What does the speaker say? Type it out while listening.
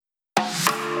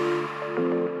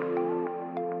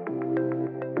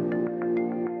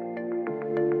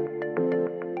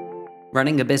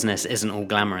Running a business isn't all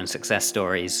glamour and success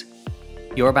stories.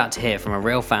 You're about to hear from a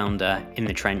real founder in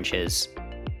the trenches.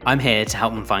 I'm here to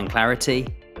help them find clarity,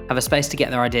 have a space to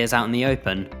get their ideas out in the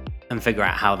open, and figure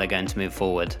out how they're going to move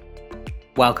forward.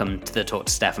 Welcome to the Talk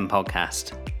to Stefan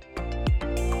podcast.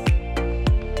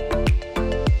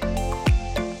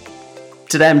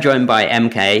 Today I'm joined by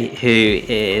MK, who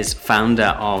is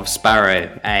founder of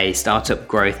Sparrow, a startup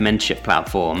growth mentorship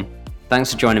platform.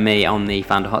 Thanks for joining me on the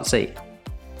Founder Hot Seat.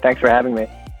 Thanks for having me.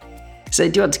 So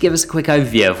do you want to give us a quick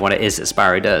overview of what it is that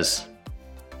Sparrow does?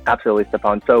 Absolutely,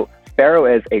 Stefan. So Sparrow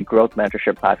is a growth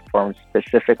mentorship platform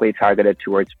specifically targeted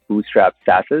towards bootstrap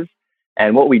SaaSes.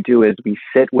 And what we do is we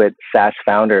sit with SaaS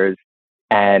founders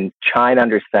and try and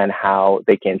understand how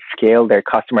they can scale their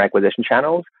customer acquisition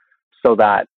channels so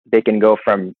that they can go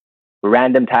from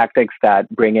random tactics that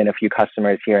bring in a few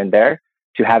customers here and there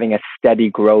to having a steady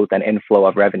growth and inflow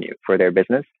of revenue for their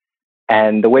business.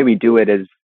 And the way we do it is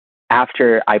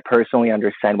after I personally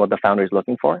understand what the founder is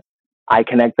looking for, I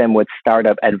connect them with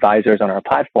startup advisors on our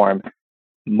platform,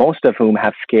 most of whom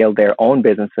have scaled their own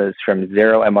businesses from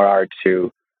zero MRR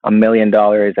to $1 million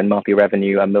in monthly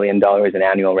revenue, $1 million in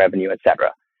annual revenue,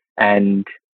 etc. And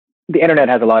the internet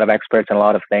has a lot of experts in a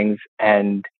lot of things,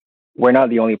 and we're not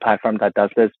the only platform that does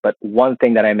this. But one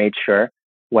thing that I made sure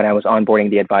when I was onboarding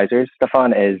the advisors,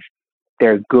 Stefan, is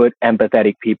they're good,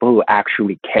 empathetic people who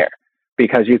actually care.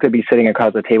 Because you could be sitting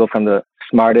across the table from the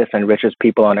smartest and richest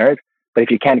people on earth, but if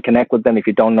you can't connect with them, if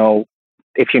you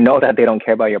know that they don't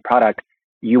care about your product,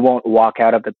 you won't walk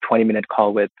out of the 20-minute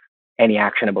call with any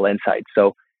actionable insights.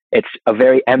 So it's a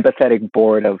very empathetic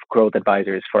board of growth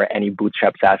advisors for any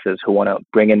bootstrap SaaSes who want to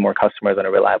bring in more customers on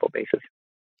a reliable basis.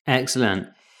 Excellent.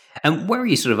 And where are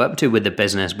you sort of up to with the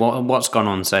business? What's gone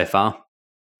on so far?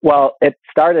 Well, it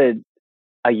started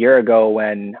a year ago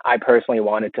when I personally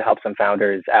wanted to help some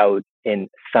founders out in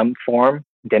some form,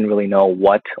 didn't really know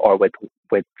what or with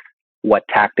what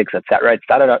tactics, etc. It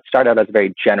started out as a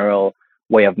very general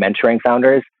way of mentoring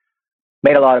founders.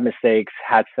 Made a lot of mistakes,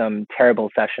 had some terrible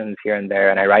sessions here and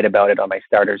there, and I write about it on my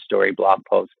Starter Story blog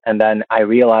post. And then I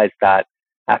realized that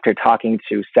after talking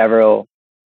to several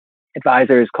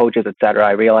advisors, coaches, etc.,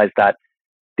 I realized that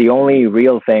the only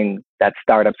real thing that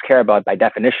startups care about by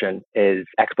definition is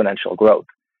exponential growth.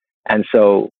 And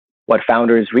so what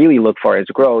founders really look for is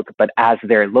growth, but as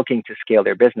they're looking to scale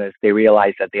their business, they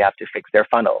realize that they have to fix their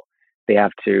funnel. They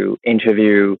have to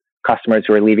interview customers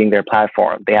who are leaving their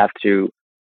platform. They have to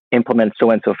implement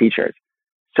so-and-so features.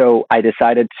 So I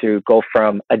decided to go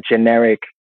from a generic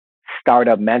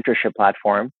startup mentorship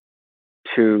platform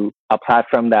to a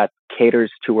platform that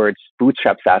caters towards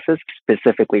bootstrap SaaSes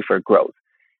specifically for growth.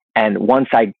 And once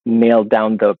I nailed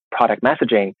down the product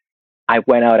messaging, I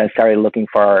went out and started looking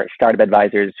for startup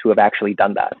advisors who have actually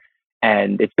done that.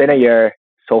 And it's been a year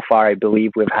so far. I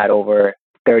believe we've had over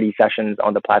 30 sessions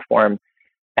on the platform.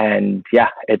 And yeah,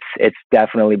 it's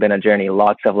definitely been a journey.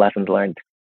 Lots of lessons learned.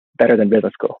 Better than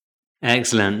business school.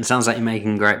 Excellent. Sounds like you're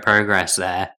making great progress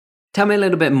there. Tell me a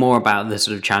little bit more about the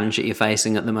sort of challenge that you're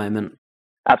facing at the moment.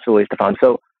 Absolutely, Stefan.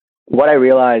 So what I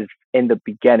realized in the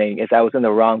beginning is I was in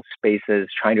the wrong spaces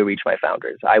trying to reach my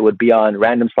founders. I would be on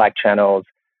random Slack channels.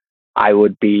 I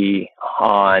would be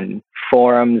on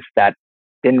forums that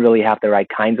didn't really have the right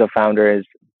kinds of founders,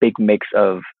 big mix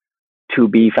of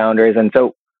 2B founders. And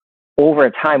so over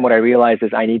time, what I realized is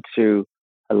I need to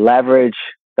leverage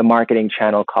the marketing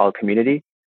channel called community.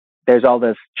 There's all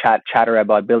this chatter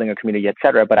about building a community,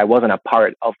 etc., but I wasn't a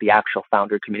part of the actual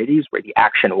founder communities where the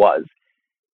action was.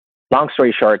 Long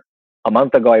story short, a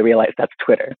month ago, I realized that's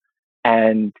Twitter.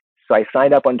 And so I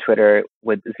signed up on Twitter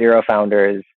with 0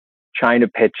 founders, trying to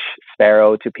pitch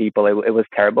Sparrow to people. It was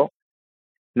terrible.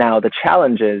 Now, the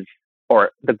challenge is,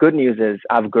 or the good news is,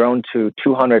 I've grown to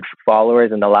 200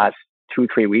 followers in the last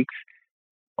 2-3 weeks,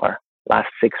 or last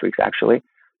 6 weeks, actually.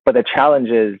 But the challenge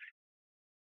is,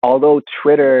 although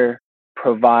Twitter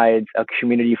provides a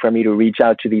community for me to reach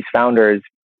out to these founders,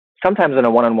 sometimes on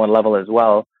a one-on-one level as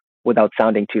well, without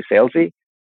sounding too salesy,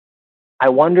 I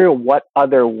wonder what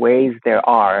other ways there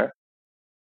are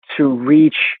to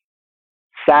reach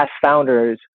SaaS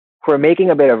founders who are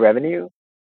making a bit of revenue,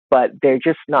 but they're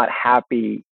just not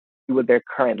happy with their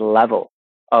current level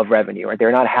of revenue, or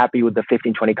they're not happy with the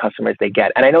 15, 20 customers they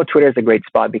get. And I know Twitter is a great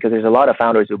spot because there's a lot of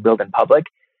founders who build in public.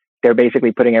 They're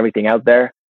basically putting everything out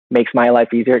there. Makes my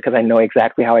life easier because I know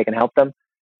exactly how I can help them.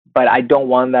 But I don't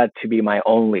want that to be my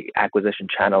only acquisition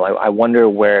channel. I wonder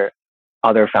where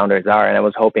other founders are, and I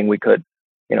was hoping we could,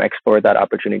 explore that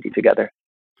opportunity together.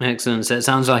 Excellent. So it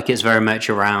sounds like it's very much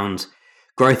around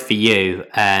growth for you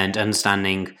and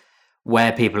understanding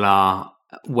where people are,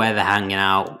 where they're hanging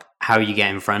out, how you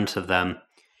get in front of them.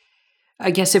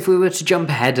 I guess if we were to jump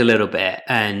ahead a little bit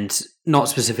and not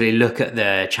specifically look at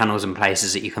the channels and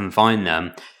places that you can find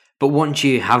them, but once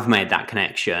you have made that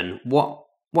connection, what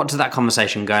does that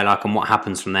conversation go like, and what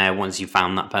happens from there once you've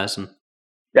found that person?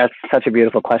 That's such a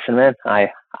beautiful question, man.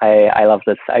 I love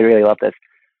this. I really love this.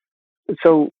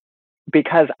 So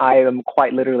because I am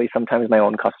quite literally sometimes my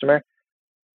own customer,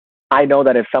 I know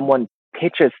that if someone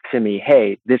pitches to me,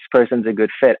 hey, this person's a good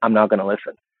fit, I'm not going to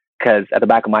listen. Because at the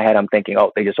back of my head, I'm thinking,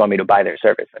 oh, they just want me to buy their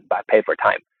service and pay for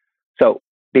time. So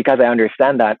because I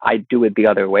understand that, I do it the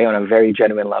other way on a very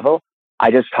genuine level. I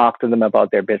just talk to them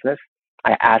about their business.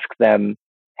 I ask them,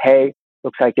 hey,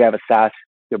 looks like you have a SaaS.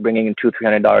 You're bringing in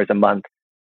 $200-300 a month.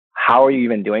 How are you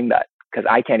even doing that? Because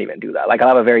I can't even do that. Like, I'll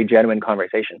have a very genuine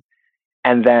conversation.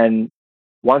 And then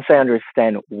once I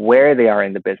understand where they are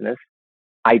in the business,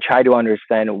 I try to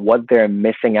understand what they're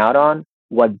missing out on,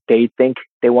 what they think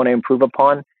they want to improve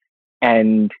upon.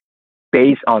 And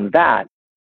based on that,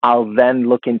 I'll then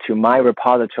look into my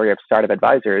repository of startup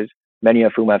advisors, many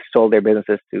of whom have sold their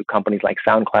businesses to companies like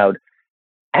SoundCloud,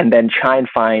 and then try and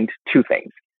find two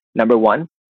things. Number one,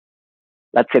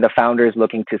 let's say the founder is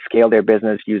looking to scale their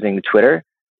business using Twitter.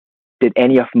 Did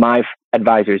any of my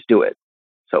advisors do it?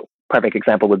 So perfect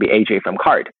example would be AJ from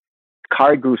Card.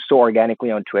 Card grew so organically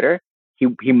on Twitter.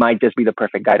 He might just be the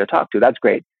perfect guy to talk to. That's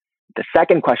great. The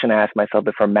second question I ask myself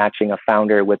before matching a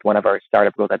founder with one of our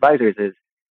startup growth advisors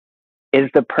is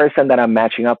the person that I'm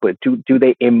matching up with, do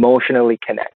they emotionally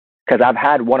connect? Because I've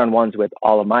had one-on-ones with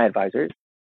all of my advisors.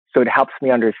 So it helps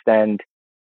me understand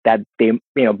that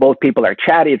both people are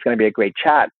chatty, it's going to be a great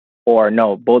chat, or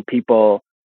no, both people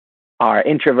are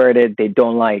introverted, they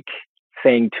don't like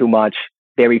saying too much,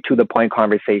 very to the point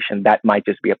conversation, that might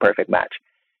just be a perfect match.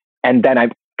 And then I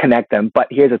connect them. But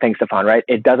here's the thing, Stefan, right?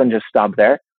 It doesn't just stop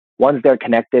there. Once they're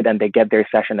connected and they get their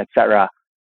session, etc.,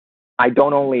 I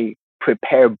don't only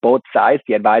prepare both sides,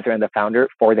 the advisor and the founder,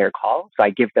 for their call. So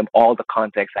I give them all the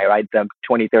context. I write them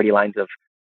 20-30 lines of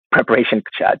preparation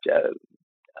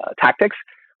tactics.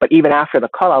 But even after the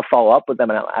call, I'll follow up with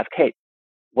them and I'll ask, hey,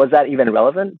 was that even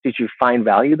relevant? Did you find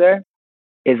value there?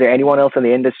 Is there anyone else in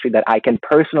the industry that I can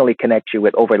personally connect you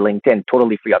with over LinkedIn,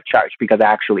 totally free of charge, because I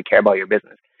actually care about your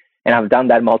business? And I've done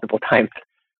that multiple times.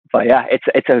 But yeah,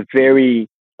 it's a very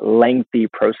lengthy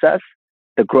process.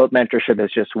 The growth mentorship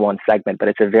is just one segment, but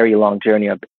it's a very long journey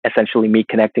of essentially me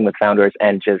connecting with founders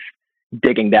and just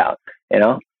digging down.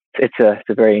 It's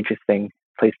a very interesting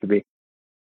place to be.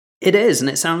 It is, and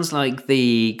it sounds like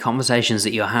the conversations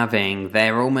that you're having,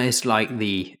 they're almost like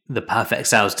the perfect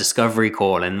sales discovery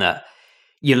call, in that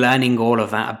you're learning all of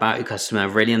that about your customer,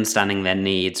 really understanding their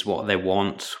needs, what they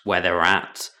want, where they're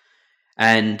at.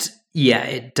 And yeah,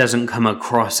 it doesn't come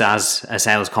across as a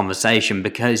sales conversation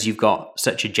because you've got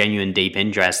such a genuine, deep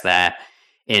interest there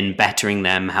in bettering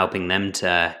them, helping them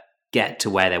to get to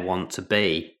where they want to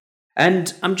be.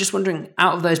 And I'm just wondering,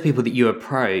 out of those people that you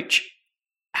approach,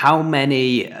 how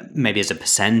many, maybe as a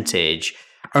percentage,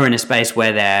 are in a space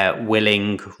where they're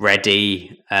willing,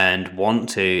 ready, and want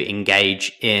to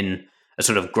engage in a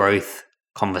sort of growth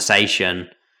conversation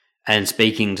and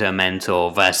speaking to a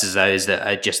mentor, versus those that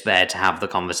are just there to have the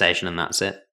conversation and that's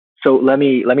it? So let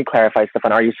me clarify,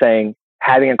 Stefan. Are you saying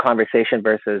having a conversation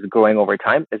versus growing over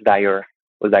time? Was that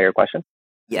your question?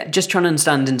 Yeah, just trying to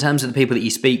understand, in terms of the people that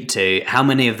you speak to, how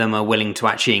many of them are willing to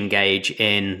actually engage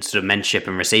in sort of mentorship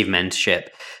and receive mentorship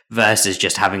versus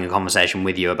just having a conversation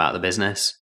with you about the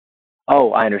business?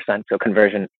 Oh, I understand. So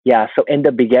conversion. Yeah. So in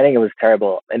the beginning, it was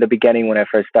terrible. In the beginning, when I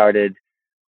first started,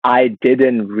 I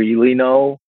didn't really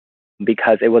know,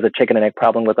 because it was a chicken and egg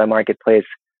problem with my marketplace.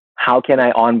 How can I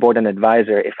onboard an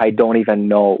advisor if I don't even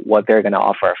know what they're going to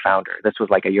offer a founder? This was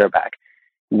like a year back.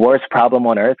 Worst problem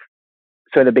on earth.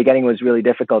 So in the beginning, it was really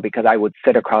difficult because I would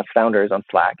sit across founders on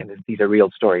Slack, and these are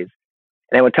real stories.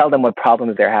 And I would tell them what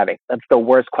problems they're having. That's the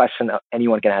worst question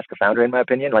anyone can ask a founder, in my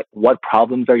opinion. Like, what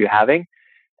problems are you having?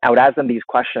 I would ask them these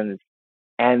questions,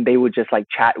 and they would just like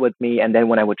chat with me. And then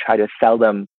when I would try to sell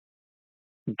them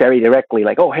very directly,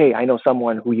 like, oh, hey, I know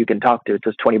someone who you can talk to, it's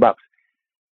just $20,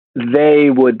 they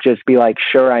would just be like,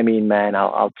 sure, I mean, man,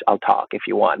 I'll talk if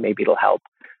you want, maybe it'll help.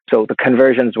 So the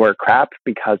conversions were crap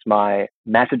because my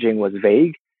messaging was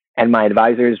vague, and my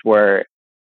advisors were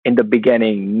in the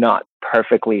beginning not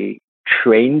perfectly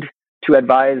trained to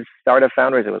advise startup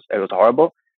founders. It was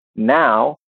horrible.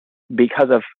 Now, because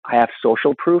of I have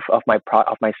social proof of my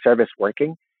service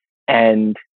working,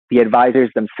 and the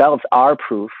advisors themselves are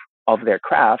proof of their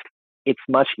craft, it's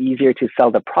much easier to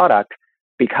sell the product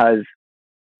because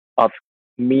of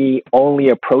me only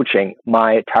approaching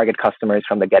my target customers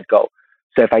from the get-go.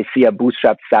 So if I see a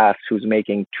bootstrapped SaaS who's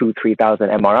making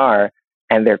 2,000-3,000 MRR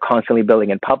and they're constantly building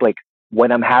in public,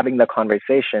 when I'm having the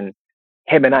conversation,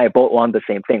 him and I both want the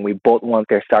same thing. We both want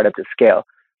their startup to scale.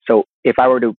 So if I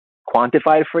were to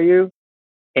quantify it for you,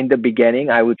 in the beginning,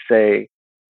 I would say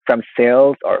from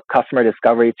sales or customer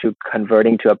discovery to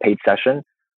converting to a paid session,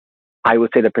 I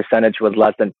would say the percentage was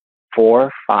less than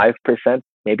 4-5%,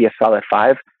 maybe a solid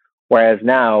 5. Whereas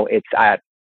now it's at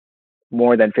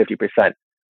more than 50%,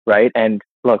 right? And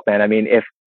look, man, I mean, if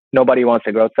nobody wants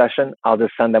a growth session, I'll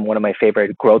just send them one of my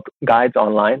favorite growth guides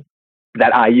online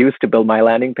that I use to build my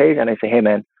landing page. And I say, hey,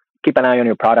 man, keep an eye on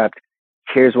your product.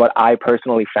 Here's what I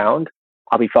personally found.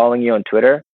 I'll be following you on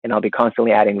Twitter and I'll be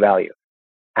constantly adding value.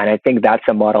 And I think that's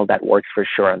a model that works for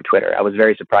sure on Twitter. I was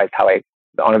very surprised how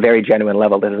on a very genuine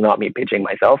level, this is not me pitching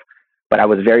myself, but I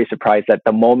was very surprised that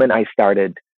the moment I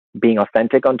started being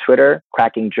authentic on Twitter,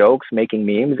 cracking jokes, making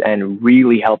memes, and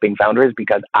really helping founders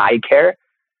because I care,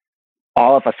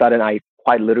 all of a sudden, I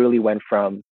quite literally went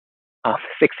from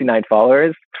 69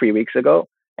 followers 3 weeks ago,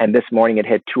 and this morning it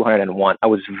hit 201. I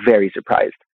was very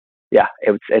surprised. Yeah,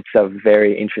 it's a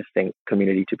very interesting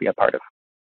community to be a part of.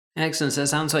 Excellent. So it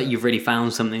sounds like you've really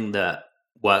found something that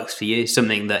works for you,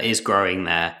 something that is growing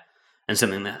there, and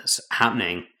something that's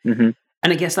happening. Mm-hmm.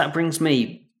 And I guess that brings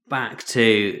me back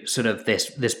to sort of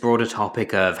this broader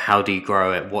topic of how do you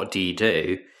grow it, what do you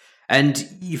do? And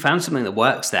you found something that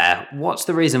works there. What's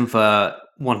the reason for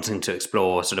wanting to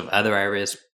explore sort of other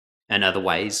areas and other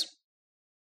ways?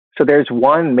 So there's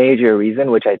one major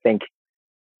reason, which I think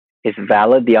is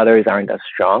valid. The others aren't as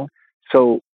strong.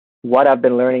 So what I've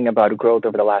been learning about growth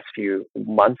over the last few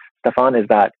months, Stefan, is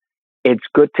that it's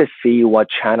good to see what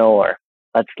channel, or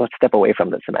let's step away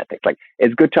from the semantics. Like,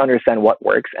 it's good to understand what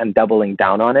works and doubling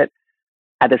down on it.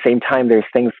 At the same time, there's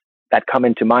things that come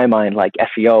into my mind like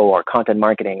SEO or content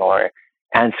marketing or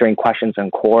answering questions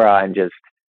on Quora and just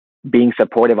being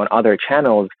supportive on other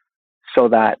channels, so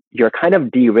that you're kind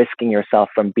of de-risking yourself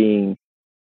from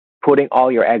putting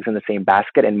all your eggs in the same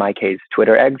basket, in my case,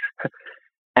 Twitter eggs,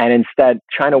 and instead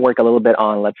trying to work a little bit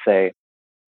on, let's say,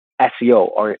 SEO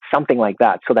or something like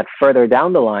that, so that further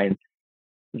down the line,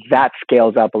 that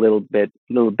scales up a little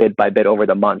bit by bit over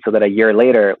the month, so that a year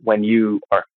later,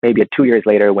 or maybe 2 years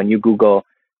later, when you Google,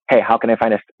 hey, how can I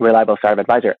find a reliable startup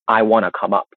advisor? I want to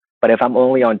come up. But if I'm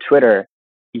only on Twitter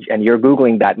and you're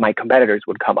Googling that, my competitors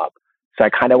would come up. So I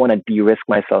kind of want to de-risk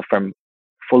myself from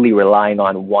fully relying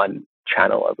on one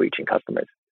channel of reaching customers.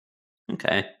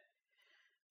 Okay.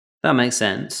 That makes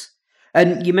sense.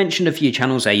 And you mentioned a few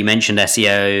channels there. You mentioned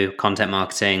SEO, content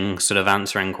marketing, sort of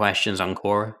answering questions on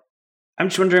Quora. I'm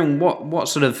just wondering what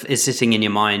sort of is sitting in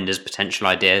your mind as potential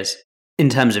ideas in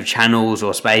terms of channels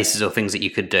or spaces or things that you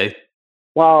could do?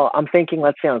 Well, I'm thinking,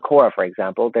 let's say on Quora, for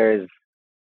example, Quora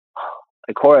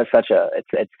is such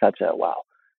a wow.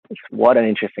 What an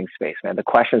interesting space, man. The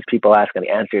questions people ask and the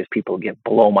answers people give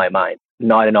blow my mind.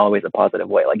 Not in always a positive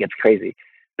way. Like, it's crazy.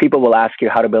 People will ask you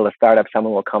how to build a startup.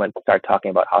 Someone will come and start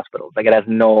talking about hospitals. Like, it has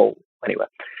anyway.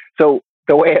 So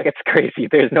the way it gets crazy,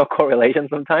 there's no correlation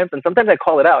sometimes. And sometimes I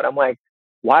call it out. I'm like,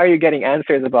 why are you getting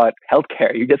answers about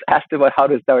healthcare? You just asked about how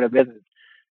to start a business.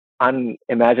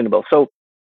 Unimaginable. So,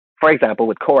 for example,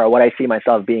 with Quora, what I see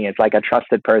myself being is like a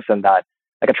trusted person like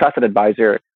a trusted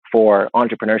advisor for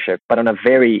entrepreneurship, but on a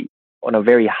very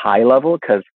high level,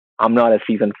 because I'm not a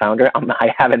seasoned founder.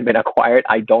 I haven't been acquired.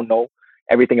 I don't know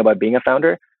everything about being a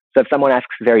founder. So if someone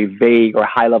asks very vague or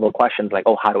high level questions like,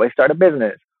 oh, how do I start a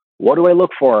business? What do I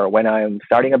look for when I'm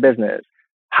starting a business?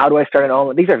 How do I start an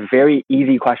online? These are very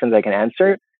easy questions I can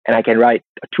answer, and I can write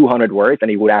 200 words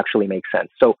and it would actually make sense.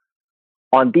 So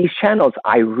on these channels,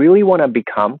 I really want to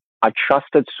become a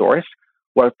trusted source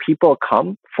where people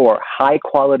come for high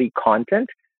quality content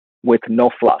with no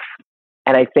fluff.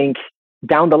 And I think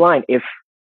down the line,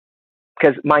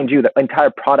 because mind you, the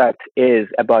entire product is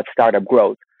about startup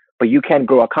growth, but you can't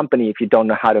grow a company if you don't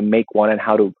know how to make one and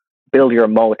how to build your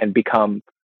moat and become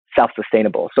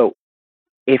self-sustainable. So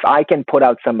if I can put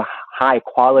out some high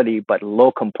quality but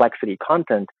low complexity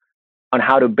content on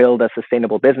how to build a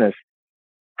sustainable business,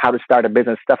 how to start a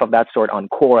business, stuff of that sort on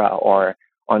Quora or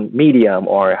on Medium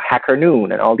or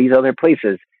HackerNoon and all these other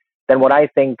places, then what I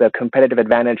think the competitive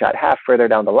advantage I'd have further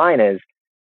down the line is,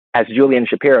 as Julian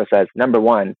Shapiro says, number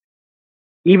one,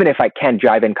 even if I can't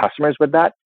drive in customers with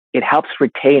that, it helps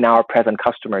retain our present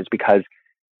customers, because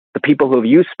the people who have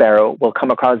used Sparrow will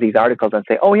come across these articles and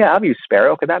say, oh yeah, I've used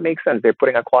Sparrow. Okay, that makes sense. They're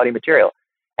putting out quality material.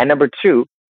 And number two,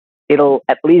 it'll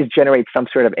at least generate some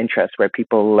sort of interest where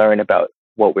people learn about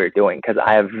what we're doing, because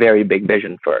I have very big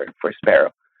vision for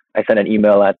Sparrow. I sent an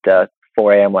email at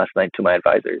 4 a.m. last night to my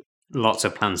advisors. Lots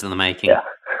of plans in the making.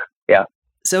 Yeah.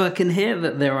 So I can hear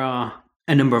that there are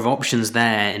a number of options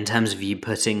there in terms of you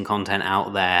putting content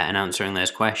out there and answering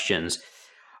those questions.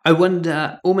 I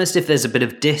wonder almost if there's a bit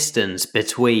of distance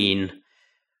between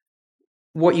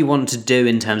what you want to do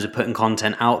in terms of putting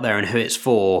content out there and who it's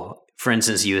for. For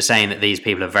instance, you were saying that these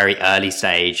people are very early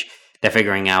stage, they're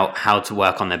figuring out how to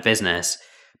work on their business.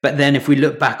 But then if we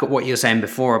look back at what you were saying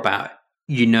before about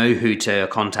you know who to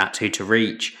contact, who to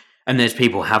reach, and those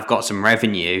people have got some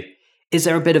revenue, is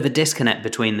there a bit of a disconnect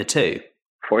between the two?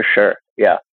 For sure.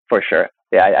 Yeah, for sure.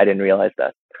 Yeah, I didn't realize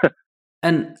that.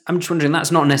 And I'm just wondering,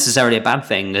 that's not necessarily a bad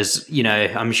thing, as you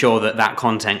know, I'm sure that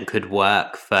content could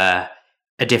work for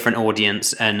a different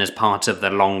audience and as part of the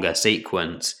longer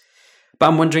sequence. But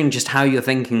I'm wondering just how you're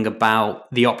thinking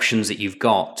about the options that you've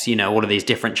got, you know, all of these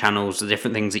different channels, the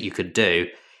different things that you could do.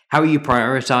 How are you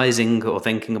prioritizing or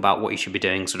thinking about what you should be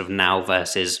doing sort of now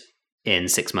versus in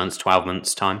 6 months, 12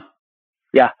 months' time?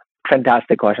 Yeah,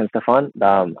 fantastic question, Stefan.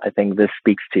 I think this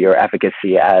speaks to your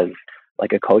efficacy as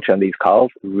like a coach on these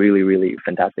calls. Really, really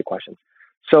fantastic questions.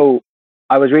 So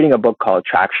I was reading a book called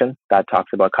Traction that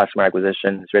talks about customer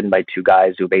acquisition. It's written by two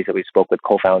guys who basically spoke with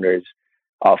co-founders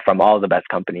from all the best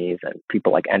companies and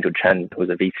people like Andrew Chen, who's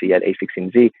a VC at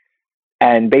A16Z.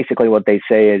 And basically what they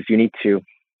say is you need to,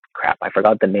 crap, I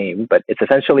forgot the name, but it's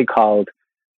essentially called,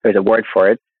 there's a word for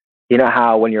it. You know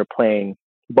how when you're playing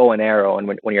bow and arrow and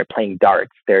when you're playing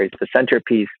darts, there's the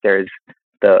centerpiece, there's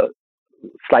the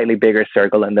slightly bigger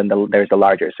circle, and then there's the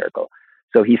larger circle.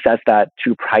 So he says that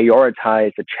to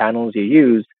prioritize the channels you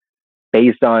use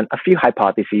based on a few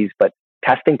hypotheses, but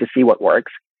testing to see what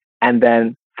works. And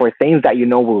then for things that you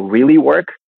know will really work,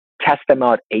 test them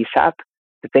out ASAP.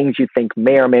 The things you think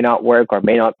may or may not work or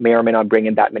may or may not bring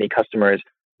in that many customers,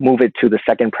 move it to the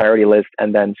second priority list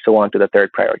and then so on to the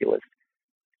third priority list.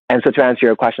 And so to answer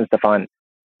your question, Stefan,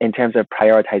 in terms of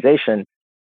prioritization,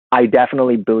 I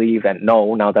definitely believe and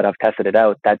know now that I've tested it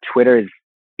out that Twitter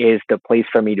is the place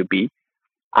for me to be.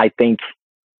 I think,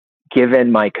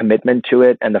 given my commitment to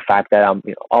it and the fact that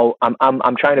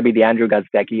I'm trying to be the Andrew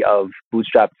Gazdecky of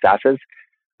bootstrap SaaSes,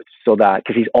 so that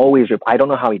because he's always I don't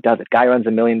know how he does it. Guy runs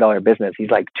 $1 million business. He's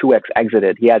like 2x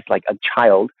exited. He has like a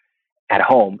child at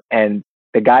home, and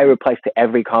the guy replies to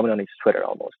every comment on his Twitter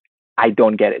almost. I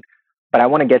don't get it, but I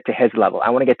want to get to his level. I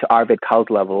want to get to Arvid Kahl's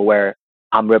level where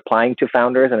I'm replying to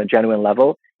founders on a genuine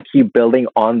level, keep building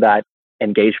on that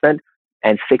engagement.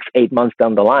 And 6-8 months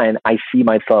down the line, I see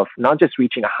myself not just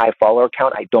reaching a high follower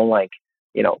count. I don't like,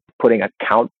 putting a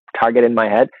count target in my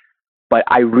head, but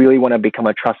I really want to become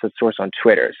a trusted source on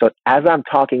Twitter. So as I'm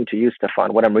talking to you,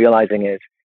 Stefan, what I'm realizing is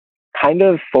kind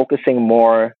of focusing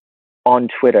more on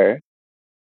Twitter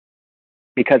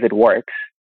because it works.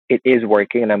 It is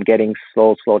working and I'm getting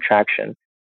slow traction.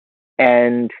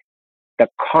 And the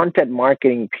content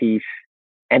marketing piece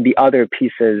and the other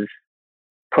pieces,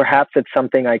 perhaps it's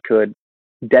something I could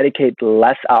dedicate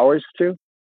less hours to,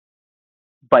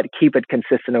 but keep it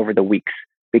consistent over the weeks,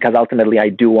 because ultimately I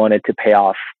do want it to pay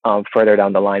off further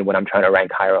down the line when I'm trying to rank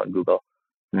higher on Google.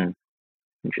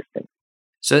 Interesting.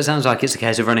 So it sounds like it's a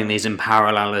case of running these in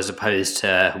parallel as opposed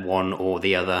to one or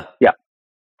the other.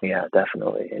 Yeah,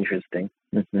 definitely. Interesting.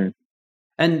 Mm-hmm.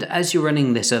 And as you're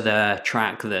running this other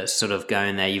track that's sort of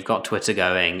going there, you've got Twitter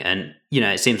going, and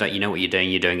it seems like you know what you're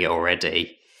doing it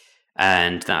already.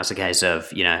 And that's a case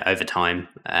of, over time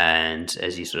and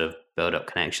as you sort of build up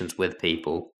connections with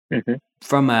people. Mm-hmm.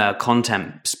 From a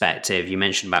content perspective, you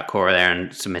mentioned about Quora there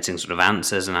and submitting sort of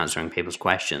answers and answering people's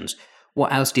questions.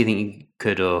 What else do you think you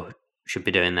could or should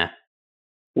be doing there?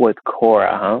 With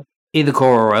Quora, huh? Either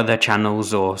Quora or other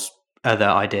channels or other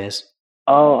ideas.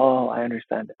 Oh, I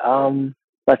understand.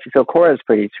 Let's see. So Quora is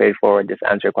pretty straightforward. Just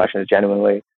answer your questions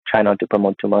genuinely. Try not to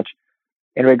promote too much.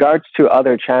 In regards to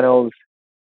other channels,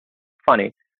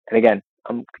 funny. And again,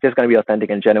 I'm just going to be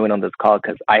authentic and genuine on this call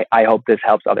because I hope this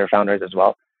helps other founders as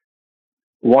well.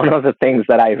 One of the things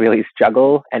that I really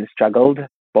struggled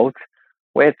both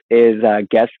with is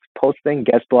guest posting,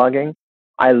 guest blogging.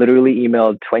 I literally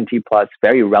emailed 20 plus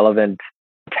very relevant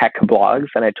tech blogs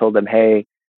and I told them, hey,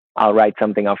 I'll write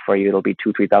something up for you. It'll be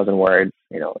 2,000-3,000 words.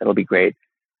 It'll be great.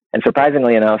 And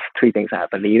surprisingly enough, three things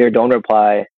happen. They either don't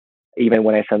reply, even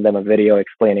when I send them a video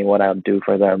explaining what I'll do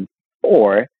for them,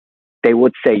 or they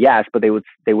would say yes, but they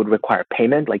would require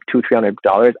payment, like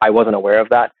 $200-300. I wasn't aware of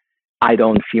that. I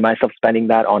don't see myself spending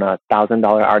that on a $1,000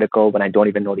 article when I don't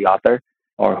even know the author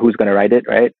or who's going to write it,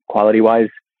 right? Quality wise.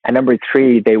 And number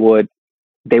three, they would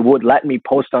let me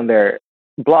post on their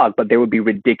blog, but there would be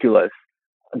ridiculous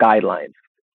guidelines,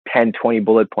 10, 20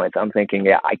 bullet points. I'm thinking,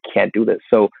 yeah, I can't do this.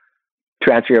 So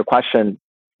to answer your question,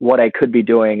 what I could be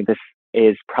doing, this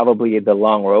is probably the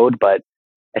long road, but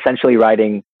essentially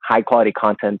writing high quality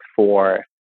content for,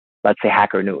 let's say,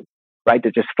 Hacker Noon, right?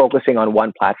 They're just focusing on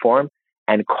one platform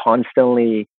and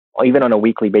constantly, or even on a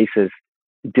weekly basis,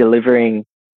 delivering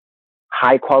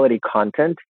high quality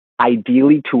content,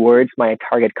 ideally towards my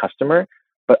target customer,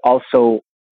 but also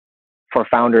for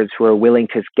founders who are willing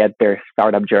to get their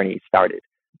startup journey started.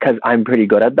 Because I'm pretty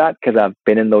good at that because I've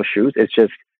been in those shoes. It's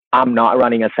just, I'm not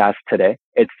running a SaaS today.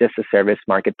 It's just a service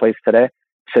marketplace today.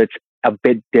 So it's a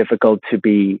bit difficult to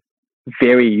be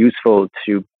very useful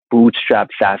to bootstrap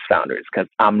SaaS founders because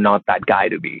I'm not that guy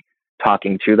to be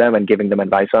talking to them and giving them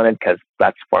advice on it because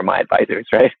that's for my advisors,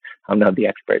 right? I'm not the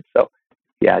expert. So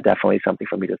yeah, definitely something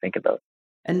for me to think about.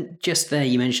 And just there,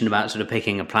 you mentioned about sort of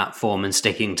picking a platform and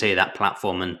sticking to that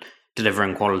platform and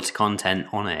delivering quality content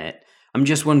on it. I'm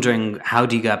just wondering, how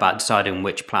do you go about deciding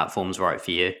which platform's right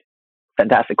for you?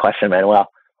 Fantastic question, man.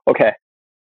 Well, okay.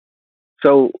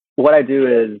 So what I do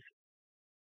is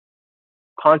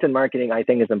content marketing, I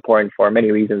think, is important for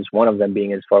many reasons. One of them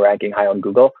being is for ranking high on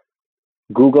Google.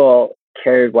 Google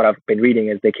cares, what I've been reading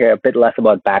is they care a bit less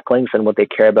about backlinks, and what they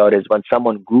care about is when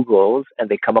someone Googles and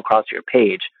they come across your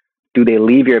page, do they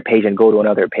leave your page and go to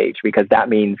another page? Because that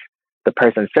means the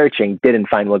person searching didn't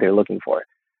find what they're looking for.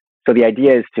 So the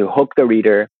idea is to hook the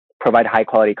reader, provide high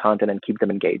quality content, and keep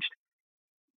them engaged.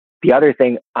 The other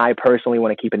thing I personally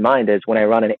want to keep in mind is when I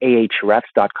run an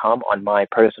ahrefs.com on my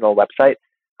personal website,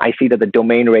 I see that the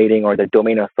domain rating or the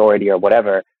domain authority or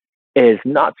whatever is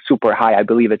not super high. I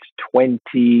believe it's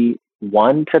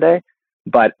 21 today,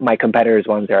 but my competitors'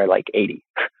 ones are like 80.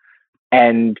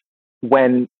 And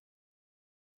when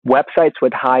websites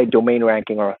with high domain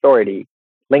ranking or authority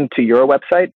link to your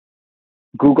website,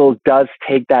 Google does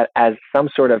take that as some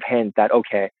sort of hint that,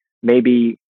 okay,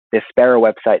 maybe this Sparrow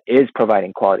website is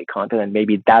providing quality content and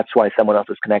maybe that's why someone else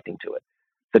is connecting to it.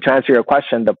 So to answer your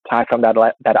question, the platform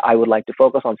that I would like to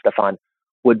focus on, Stefan,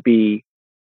 would be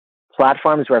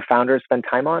platforms where founders spend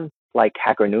time on, like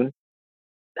HackerNoon.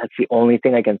 That's the only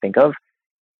thing I can think of.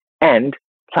 And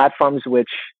platforms which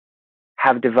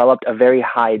have developed a very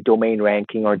high domain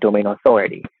ranking or domain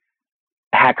authority.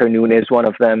 HackerNoon is one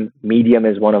of them. Medium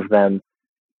is one of them.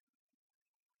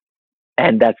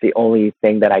 And that's the only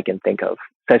thing that I can think of.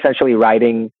 So essentially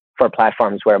writing for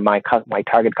platforms where my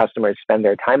target customers spend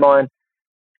their time on,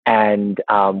 and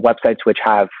websites which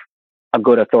have a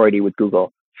good authority with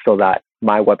Google so that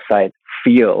my website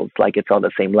feels like it's on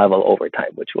the same level over time,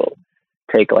 which will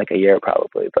take like a year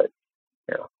probably. But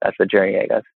that's the journey, I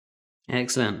guess.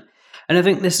 Excellent. And I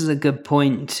think this is a good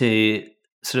point to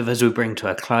sort of, as we bring to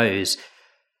a close,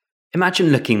 imagine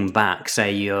looking back,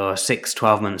 say you're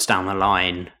 12 months down the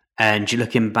line, and you're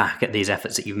looking back at these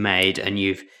efforts that you've made, and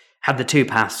you've had the two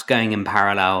paths going in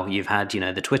parallel. You've had,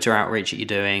 the Twitter outreach that you're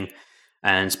doing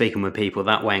and speaking with people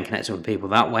that way and connecting with people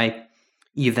that way.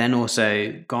 You've then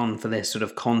also gone for this sort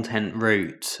of content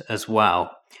route as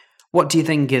well. What do you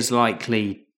think is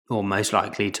likely or most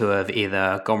likely to have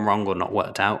either gone wrong or not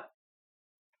worked out?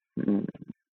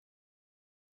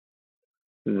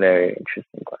 Very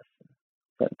interesting question.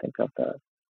 Can't think of that.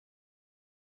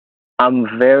 I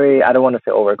don't want to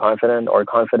say overconfident or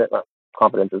confident. Well,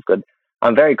 confidence is good.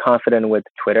 I'm very confident with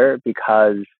Twitter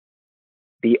because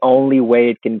the only way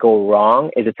it can go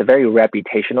wrong is it's a very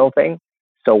reputational thing.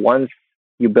 So once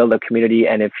you build a community,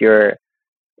 and if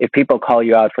people call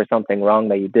you out for something wrong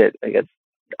that you did,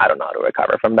 I don't know how to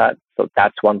recover from that. So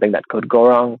that's one thing that could go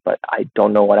wrong, but I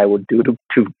don't know what I would do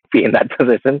to be in that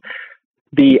position.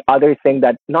 The other thing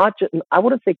that I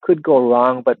wouldn't say could go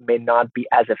wrong, but may not be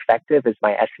as effective is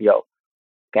my SEO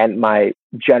and my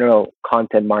general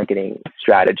content marketing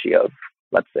strategy of,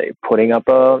 let's say, putting up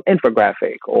an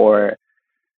infographic or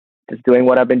just doing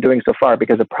what I've been doing so far.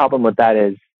 Because the problem with that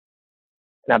is,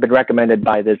 and I've been recommended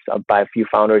by a few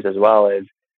founders as well, is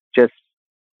just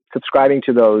subscribing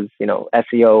to those,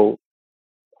 SEO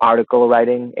article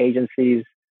writing agencies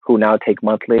who now take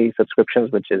monthly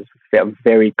subscriptions, which is a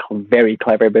very, very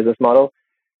clever business model.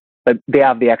 But they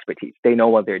have the expertise. They know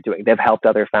what they're doing. They've helped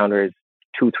other founders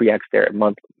 2-3x their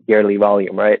yearly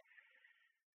volume, right?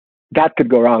 That could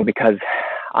go wrong because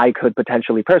I could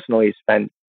potentially personally spend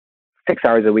 6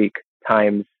 hours a week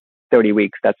times 30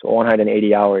 weeks. That's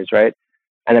 180 hours, right?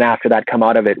 And then after that, come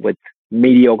out of it with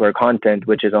mediocre content,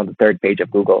 which is on the third page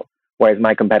of Google. Whereas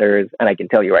my competitors, and I can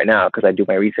tell you right now, because I do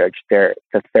my research, they're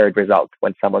the third result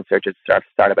when someone searches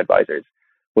startup advisors,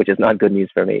 which is not good news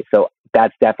for me. So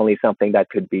that's definitely something that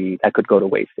could go to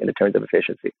waste in terms of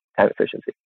time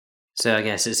efficiency. So I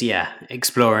guess it's,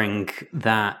 exploring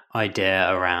that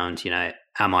idea around,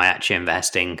 am I actually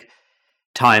investing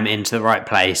time into the right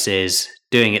places,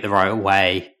 doing it the right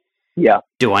way? Yeah.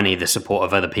 Do I need the support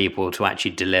of other people to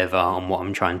actually deliver on what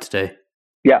I'm trying to do?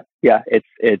 Yeah.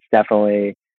 It's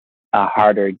definitely a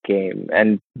harder game.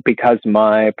 And because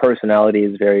my personality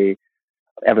is very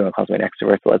everyone calls me an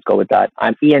extrovert, so let's go with that.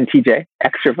 I'm ENTJ,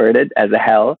 extroverted as a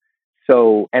hell.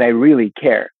 So, and I really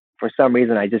care. For some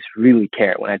reason, I just really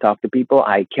care. When I talk to people,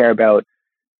 I care about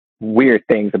weird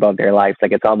things about their lives.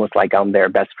 Like it's almost like I'm their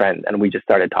best friend and we just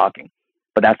started talking.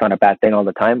 But that's not a bad thing all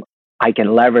the time. I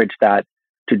can leverage that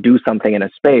to do something in a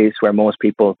space where most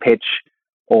people pitch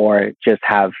or just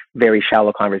have very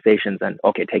shallow conversations and,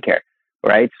 okay, take care,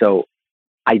 right? So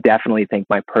I definitely think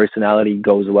my personality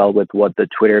goes well with what the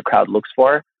Twitter crowd looks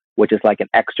for, which is like an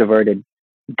extroverted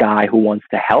guy who wants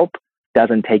to help,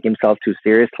 doesn't take himself too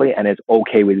seriously, and is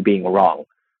okay with being wrong.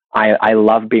 I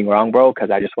love being wrong, bro,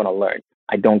 because I just want to learn.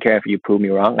 I don't care if you prove me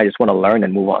wrong. I just want to learn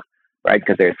and move on, right?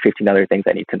 Because there's 15 other things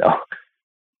I need to know.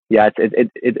 Yeah,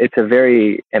 it's a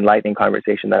very enlightening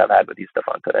conversation that I've had with you,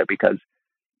 Stefan, today, because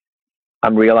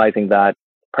I'm realizing that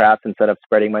perhaps instead of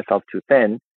spreading myself too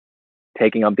thin,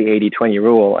 taking up the 80-20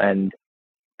 rule and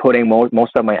putting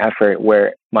most of my effort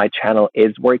where my channel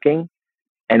is working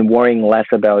and worrying less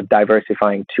about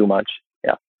diversifying too much.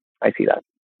 Yeah, I see that.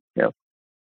 Yeah.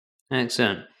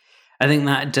 Excellent. I think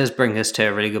that does bring us to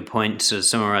a really good point to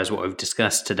summarize what we've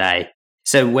discussed today.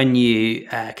 So when you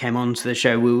came onto the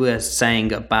show, we were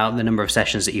saying about the number of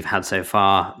sessions that you've had so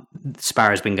far.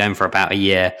 Sparrow's been going for about a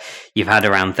year. You've had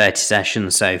around 30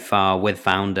 sessions so far with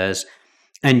founders,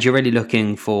 and you're really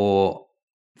looking for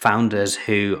founders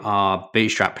who are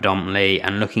bootstrapped predominantly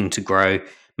and looking to grow.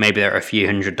 Maybe they're a few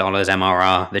 $100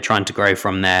 MRR. They're trying to grow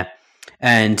from there.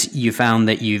 And you found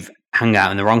that you've hung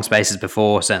out in the wrong spaces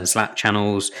before, certain Slack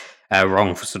channels,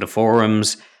 wrong sort of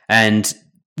forums, and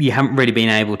you haven't really been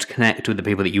able to connect with the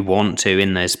people that you want to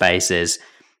in those spaces.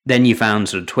 Then you found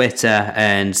sort of Twitter,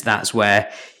 and that's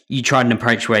where you tried an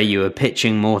approach where you were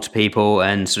pitching more to people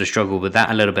and sort of struggled with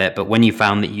that a little bit. But when you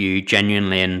found that you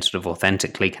genuinely and sort of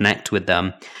authentically connect with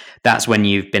them, that's when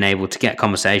you've been able to get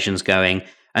conversations going,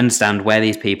 understand where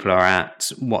these people are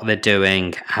at, what they're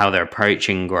doing, how they're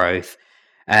approaching growth.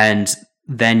 And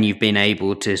then you've been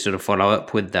able to sort of follow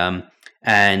up with them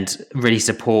and really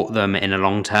support them in a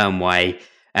long-term way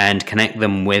and connect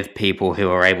them with people who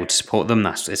are able to support them.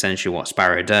 That's essentially what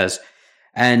Sparrow does.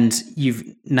 And you've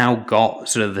now got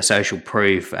sort of the social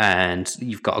proof and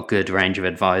you've got a good range of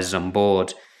advisors on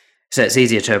board. So it's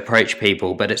easier to approach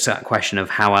people, but it's that question of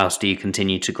how else do you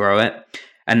continue to grow it?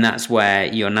 And that's where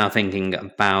you're now thinking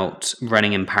about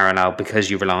running in parallel because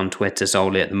you rely on Twitter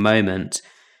solely at the moment.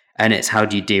 And it's how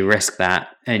do you de-risk that?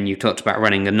 And you talked about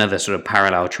running another sort of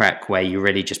parallel track where you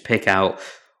really just pick out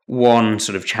one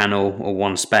sort of channel or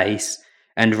one space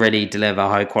and really deliver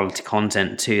high quality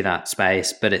content to that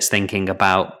space. But it's thinking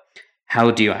about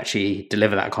how do you actually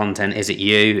deliver that content? Is it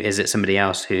you? Is it somebody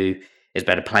else who is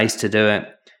better placed to do it?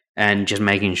 And just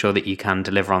making sure that you can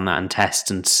deliver on that and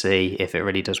test and see if it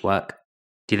really does work.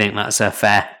 Do you think that's a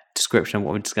fair description of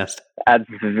what we discussed? That's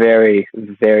very,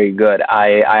 very good.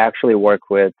 I actually work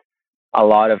with a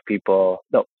lot of people,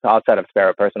 outside of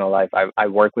Sparrow personal life. I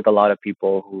work with a lot of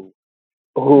people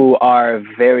who are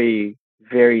very,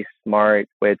 very smart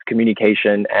with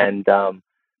communication and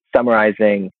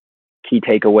summarizing key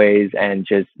takeaways and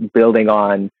just building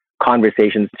on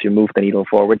conversations to move the needle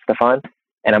forward, Stefan.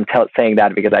 And I'm saying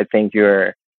that because I think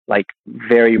you're like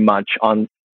very much on,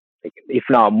 if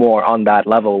not more, on that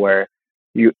level where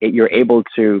you're able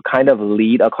to kind of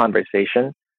lead a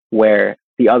conversation where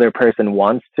the other person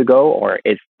wants to go or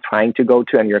is trying to go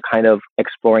to, and you're kind of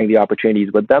exploring the opportunities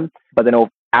with them. But then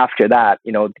after that,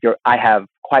 I have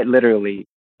quite literally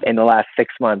in the last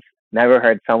 6 months never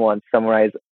heard someone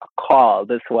summarize a call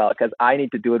this well, because I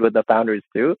need to do it with the founders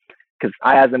too. Because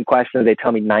I ask them questions, they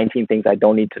tell me 19 things I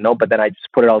don't need to know, but then I just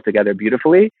put it all together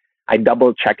beautifully. I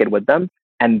double check it with them,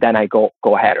 and then I go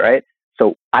ahead, right?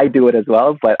 So I do it as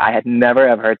well, but I had never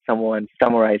have heard someone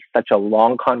summarize such a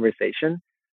long conversation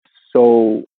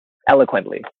so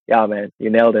eloquently. Yeah, man,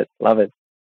 you nailed it. Love it.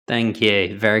 Thank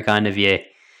you. Very kind of you.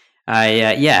 I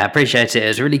appreciate it. It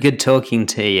was really good talking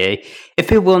to you. If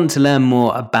people want to learn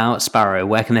more about Sparrow,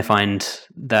 where can they find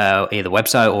the either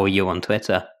website or you on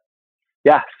Twitter?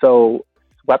 Yeah, so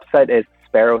website is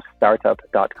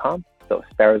sparrowstartup.com. So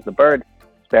Sparrow's the bird,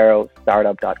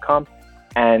 sparrowstartup.com.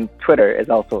 And Twitter is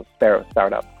also Sparrow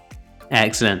Startup.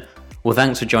 Excellent. Well,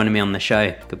 thanks for joining me on the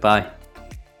show. Goodbye.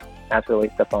 Absolutely,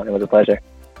 Stefan. It was a pleasure.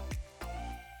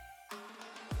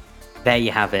 There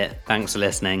you have it. Thanks for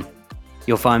listening.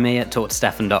 You'll find me at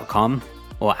talktostefan.com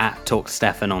or at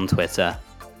talktostefan on Twitter.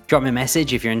 Drop me a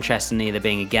message if you're interested in either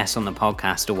being a guest on the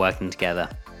podcast or working together.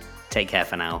 Take care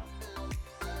for now.